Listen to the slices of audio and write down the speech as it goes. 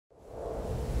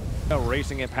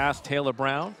Racing it past Taylor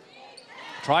Brown.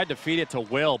 Tried to feed it to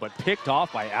Will, but picked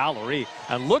off by Allery.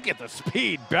 And look at the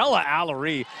speed. Bella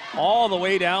Allery all the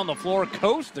way down the floor,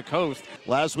 coast to coast.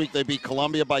 Last week they beat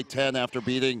Columbia by 10 after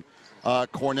beating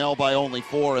Cornell by only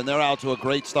 4, and they're out to a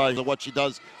great start. What she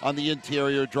does on the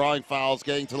interior, drawing fouls,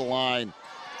 getting to the line.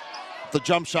 The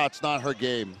jump shot's not her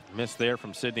game. Missed there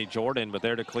from Sydney Jordan, but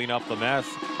there to clean up the mess.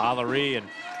 Allery, and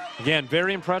again,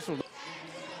 very impressive.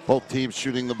 Both teams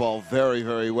shooting the ball very,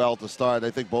 very well to start.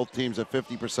 I think both teams at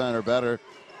 50% or better.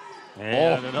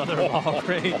 And another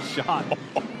long-range shot.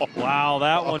 Wow,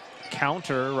 that one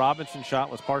counter. Robinson's shot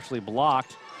was partially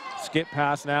blocked. Skip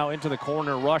pass now into the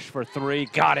corner. Rush for 3.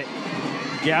 Got it.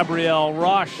 Gabrielle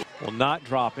Rush will not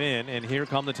drop in, and here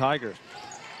come the Tigers.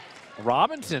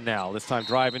 Robinson now, this time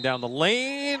driving down the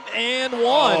lane, and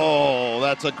one. Oh,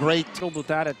 that's a great. With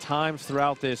that at times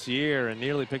throughout this year and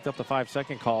nearly picked up the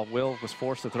 5-second call. Will was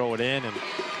forced to throw it in, and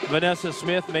Vanessa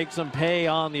Smith makes them pay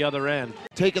on the other end.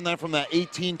 Taking that from that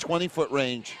 18, 20-foot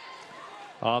range.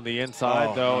 On the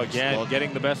inside, though, again,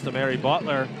 getting the best of Mary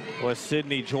Butler was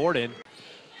Sydney Jordan.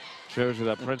 Shows you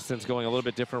that Princeton's going a little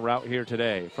bit different route here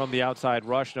today. From the outside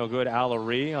rush, no good.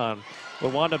 Allery on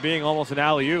what wound up being almost an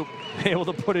alley-oop. Able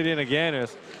to put it in again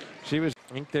as she was.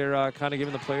 I think they're kind of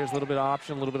giving the players a little bit of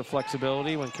option, a little bit of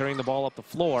flexibility when carrying the ball up the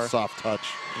floor. Soft touch.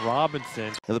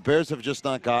 Robinson. And the Bears have just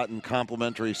not gotten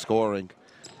complimentary scoring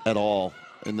at all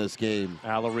in this game.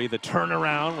 Allery, the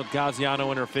turnaround with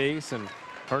Gaziano in her face and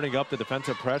turning up the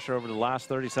defensive pressure over the last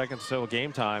 30 seconds or so of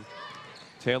game time.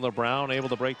 Taylor Brown able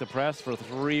to break the press for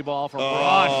 3 ball from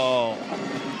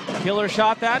Rush. Killer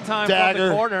shot that time from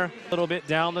the corner. A little bit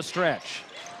down the stretch.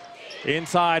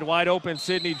 Inside, wide open,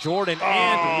 Sydney Jordan,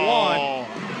 and one.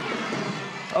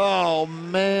 Oh,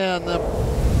 man.